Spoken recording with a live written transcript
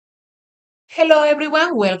Hello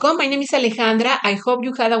everyone, welcome. My name is Alejandra. I hope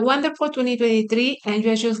you had a wonderful 2023 and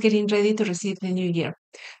you are just getting ready to receive the new year.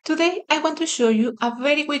 Today, I want to show you a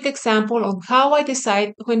very quick example on how I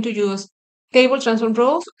decide when to use table transform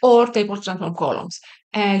rows or table transform columns,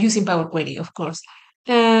 using Power Query, of course.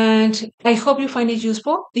 And I hope you find it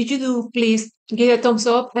useful. If you do, please give a thumbs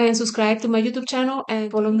up and subscribe to my YouTube channel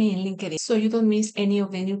and follow me in LinkedIn so you don't miss any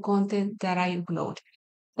of the new content that I upload.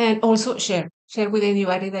 And also share with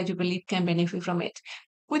anybody that you believe can benefit from it.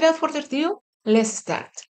 Without further ado, let's start.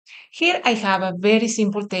 Here I have a very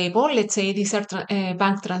simple table. Let's say these are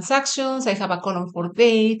bank transactions. I have a column for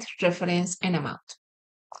date, reference, and amount.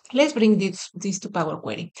 Let's bring this to Power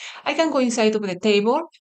Query. I can go inside of the table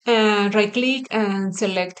and right click and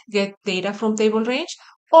select get data from table range,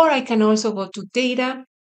 or I can also go to data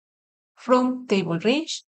from table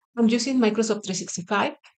range. I'm using Microsoft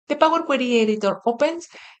 365. The Power Query editor opens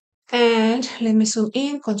and let me zoom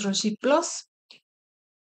in, Control Shift plus.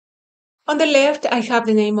 On the left, I have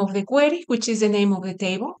the name of the query, which is the name of the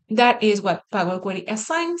table. That is what Power Query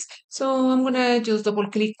assigns. So I'm going to just double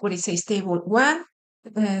click where it says table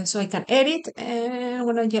 1. So I can edit. And I'm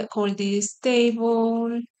going to call this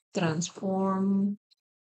table transform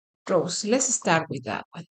rows. Let's start with that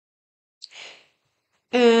one.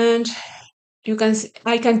 And you can see,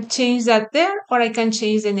 I can change that there, or I can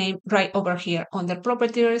change the name right over here under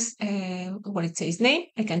properties where it says name.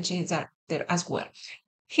 I can change that there as well.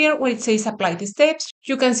 Here, where it says apply the steps,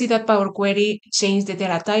 you can see that Power Query changed the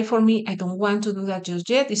data type for me. I don't want to do that just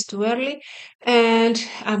yet. It's too early. And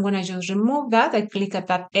I'm going to just remove that. I click at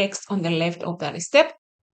that X on the left of that step.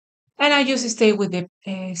 And I just stay with the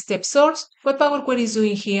step source. What Power Query is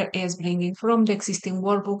doing here is bringing from the existing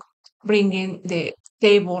workbook, bringing the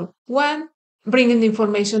table 1, bringing the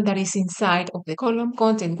information that is inside of the column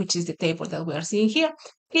content, which is the table that we are seeing here.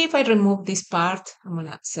 If I remove this part, I'm going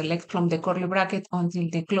to select from the curly bracket until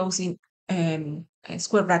the closing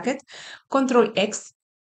square bracket, Control X,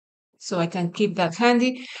 so I can keep that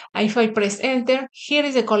handy. If I press enter, here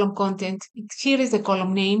is the column content, here is the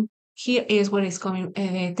column name, here is where it's coming,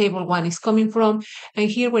 table 1 is coming from,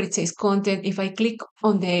 and here where it says content, if I click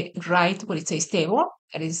on the right where it says table,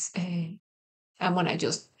 that is, I'm going to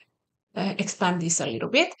just expand this a little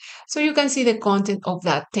bit. So you can see the content of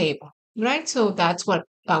that table, right? So that's what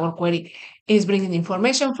Power Query is bringing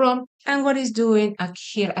information from. And what it's doing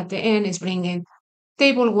here at the end is bringing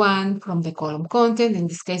table 1 from the column content. In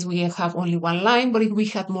this case, we have only one line, but if we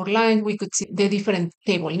had more lines, we could see the different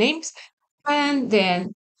table names. And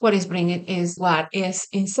then what is bringing is what is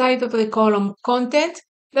inside of the column content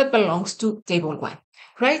that belongs to table 1.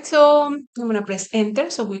 Right, so I'm going to press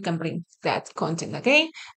enter so we can bring that content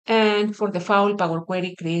again. And for the default, Power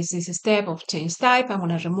Query creates this step of change type. I'm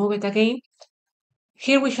going to remove it again.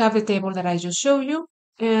 Here we have the table that I just showed you.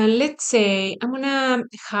 And let's say I'm going to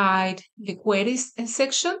hide the queries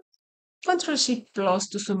section. Control Shift plus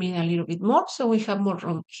to zoom in a little bit more so we have more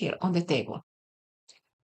room here on the table.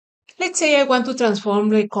 Let's say I want to transform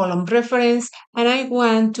the column reference and I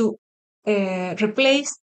want to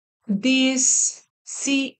replace this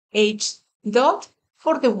CH dot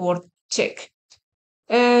for the word check.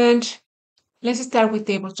 And let's start with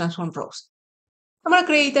table transform rows. I'm going to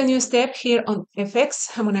create a new step here on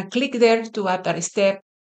FX. I'm going to click there to add that step.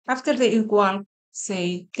 After the equal,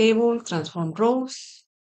 say table transform rows.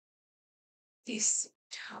 This.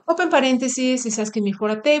 Open parentheses is asking me for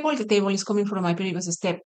a table. The table is coming from my previous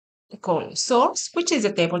step called source, which is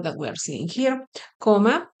the table that we are seeing here,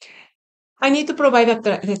 comma. I need to provide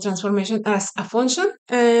the transformation as a function.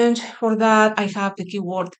 And for that, I have the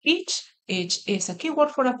keyword each. Each is a keyword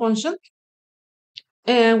for a function.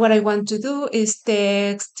 And what I want to do is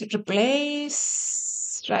text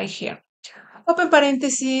replace right here. Open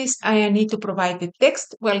parentheses, I need to provide the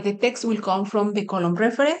text. Well, the text will come from the column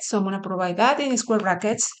reference. So I'm going to provide that in square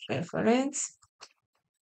brackets, reference.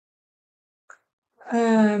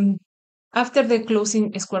 After the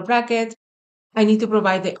closing square bracket, I need to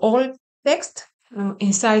provide the all text.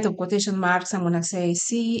 Inside of quotation marks, I'm going to say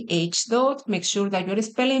CH dot. Make sure that you're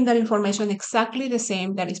spelling that information exactly the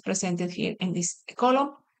same that is presented here in this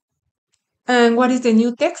column. And what is the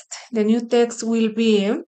new text? The new text will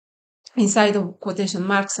be inside of quotation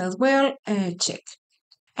marks as well, check.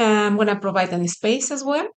 I'm going to provide a space as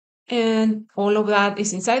well. And all of that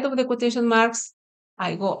is inside of the quotation marks.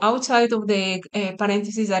 I go outside of the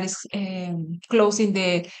parentheses that is closing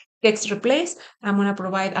the text replace. I'm going to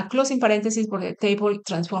provide a closing parenthesis for the table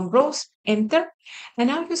transform rows, enter. And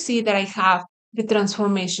now you see that I have the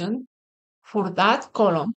transformation for that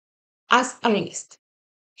column as a list.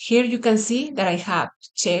 Here you can see that I have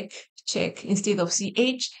check instead of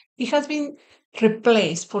CH. It has been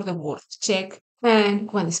replace for the word check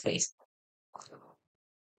and one space.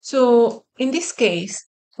 So in this case,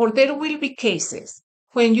 or there will be cases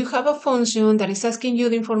when you have a function that is asking you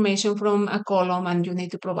the information from a column and you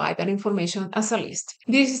need to provide that information as a list.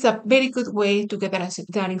 This is a very good way to get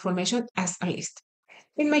that information as a list.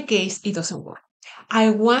 In my case, it doesn't work. I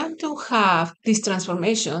want to have this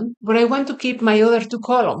transformation, but I want to keep my other two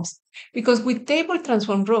columns because with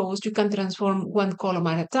Table.TransformRows, you can transform one column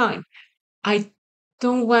at a time. I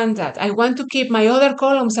don't want that. I want to keep my other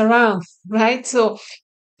columns around, right? So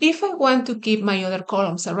if I want to keep my other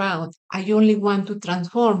columns around, I only want to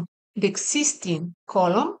transform the existing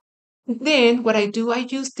column. Then what I do, I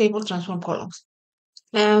use Table.TransformColumns.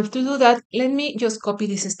 To do that, let me just copy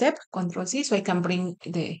this step, Control C, so I can bring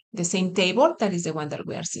the same table. That is the one that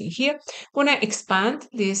we are seeing here. I'm going to expand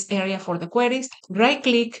this area for the queries, right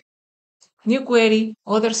click, new query,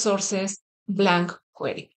 other sources, blank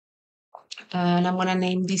query. And I'm going to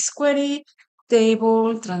name this query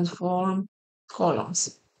Table Transform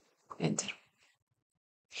Columns. Enter.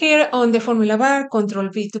 Here on the formula bar, Control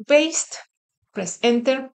V to paste, press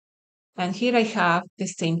enter. And here I have the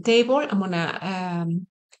same table. I'm going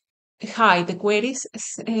to hide the queries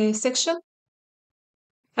section.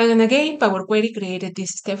 And again, Power Query created this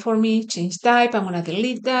step for me, change type. I'm going to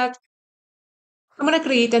delete that. I'm going to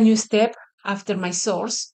create a new step after my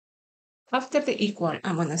source. After the equal,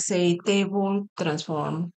 I'm going to say table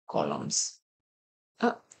transform columns.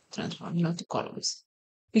 Transform, not columns.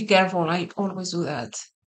 Be careful, I always do that.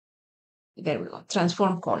 There we go,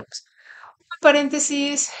 transform columns.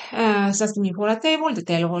 Parentheses, it's asking me for a table. The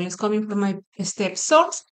table is coming from my step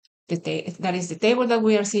source. That is the table that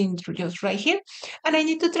we are seeing just right here. And I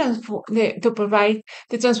need to to provide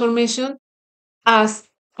the transformation as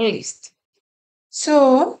a list.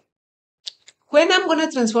 So when I'm going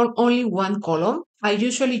to transform only one column, I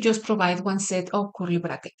usually just provide one set of curly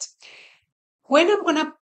brackets. When I'm going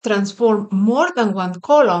to transform more than one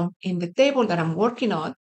column in the table that I'm working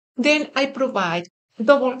on, then I provide a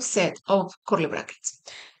double set of curly brackets.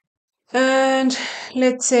 And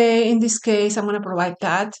let's say in this case, I'm going to provide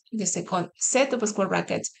that, the second set of square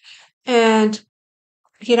brackets. And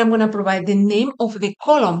here I'm going to provide the name of the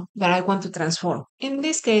column that I want to transform. In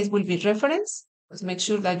this case will be reference. Let's make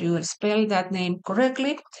sure that you spell that name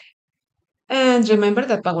correctly. And remember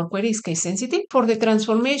that Power Query is case sensitive. For the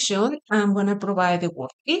transformation, I'm going to provide the word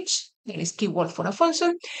each, that is keyword for a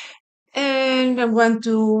function. And I'm going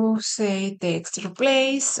to say text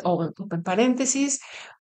replace, or open parentheses.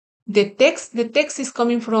 The text is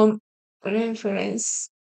coming from reference.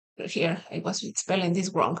 Here, I was spelling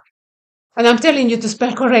this wrong. And I'm telling you to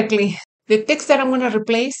spell correctly. The text that I'm going to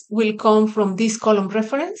replace will come from this column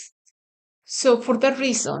reference. So for that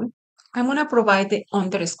reason, I'm going to provide the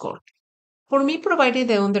underscore. For me, providing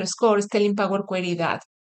the underscore is telling Power Query that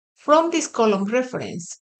from this column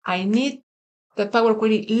reference, I need that Power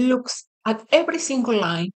Query looks at every single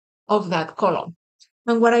line of that column.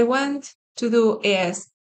 And what I want to do is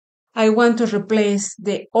I want to replace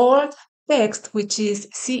the old text, which is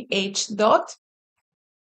ch dot.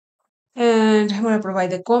 And I'm going to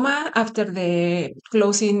provide the comma after the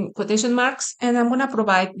closing quotation marks. And I'm going to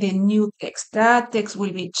provide the new text. That text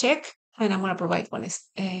will be check. And I'm going to provide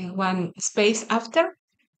one space after.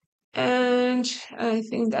 And I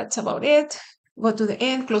think that's about it. Go to the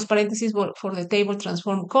end, close parentheses for the table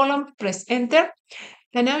transform column, press enter.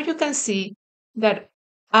 And now you can see that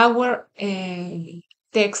our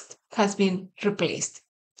text has been replaced.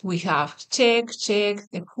 We have check,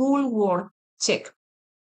 the whole word check.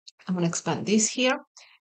 I'm going to expand this here.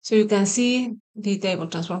 So you can see the table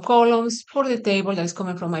transform columns for the table that is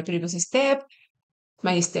coming from my previous step,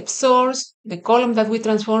 my step source. The column that we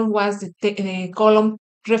transformed was the column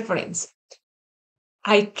reference.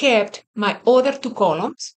 I kept my other two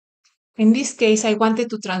columns. In this case, I wanted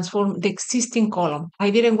to transform the existing column. I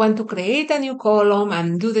didn't want to create a new column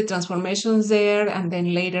and do the transformations there and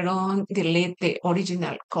then later on delete the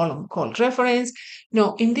original column called reference.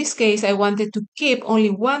 No, in this case, I wanted to keep only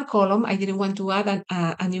one column. I didn't want to add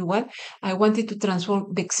a new one. I wanted to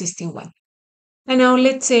transform the existing one. And now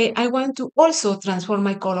let's say I want to also transform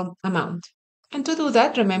my column amount. And to do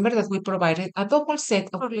that, remember that we provided a double set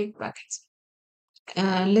of curly brackets.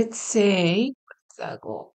 Let's say,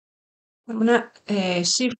 I'm gonna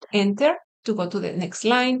shift enter to go to the next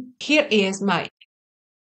line. Here is my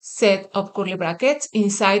set of curly brackets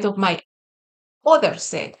inside of my other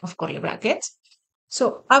set of curly brackets.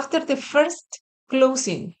 So after the first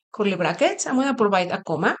closing curly brackets, I'm gonna provide a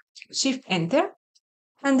comma, shift enter,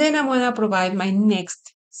 and then I'm gonna provide my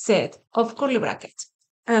next set of curly brackets.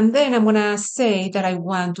 And then I'm gonna say that I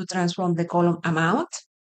want to transform the column amount.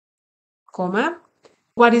 comma.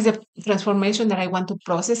 What is the transformation that I want to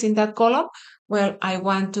process in that column? Well,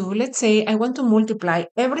 let's say I want to multiply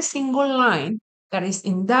every single line that is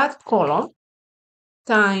in that column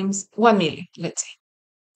times 1 million, let's say.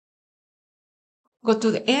 Go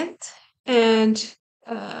to the end, and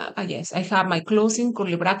yes, I have my closing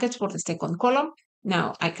curly brackets for the second column.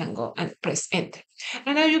 Now I can go and press enter.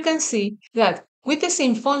 And now you can see that with the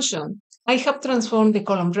same function, I have transformed the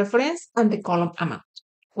column reference and the column amount.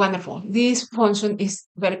 Wonderful. This function is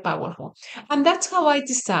very powerful. And that's how I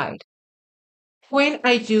decide when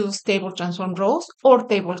I use table transform rows or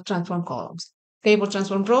table transform columns. Table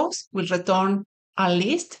transform rows will return a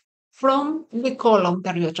list from the column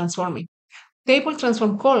that you are transforming. Table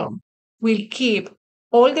transform column will keep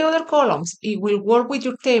all the other columns. It will work with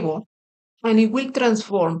your table and it will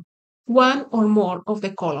transform one or more of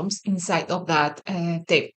the columns inside of that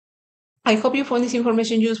table. I hope you found this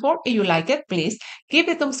information useful. If you like it, please give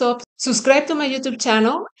it a thumbs up, subscribe to my YouTube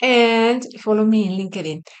channel, and follow me in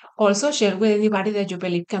LinkedIn. Also, share with anybody that you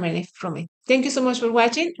believe can benefit from it. Thank you so much for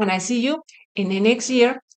watching, and I see you in the next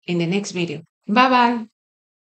year in the next video. Bye bye.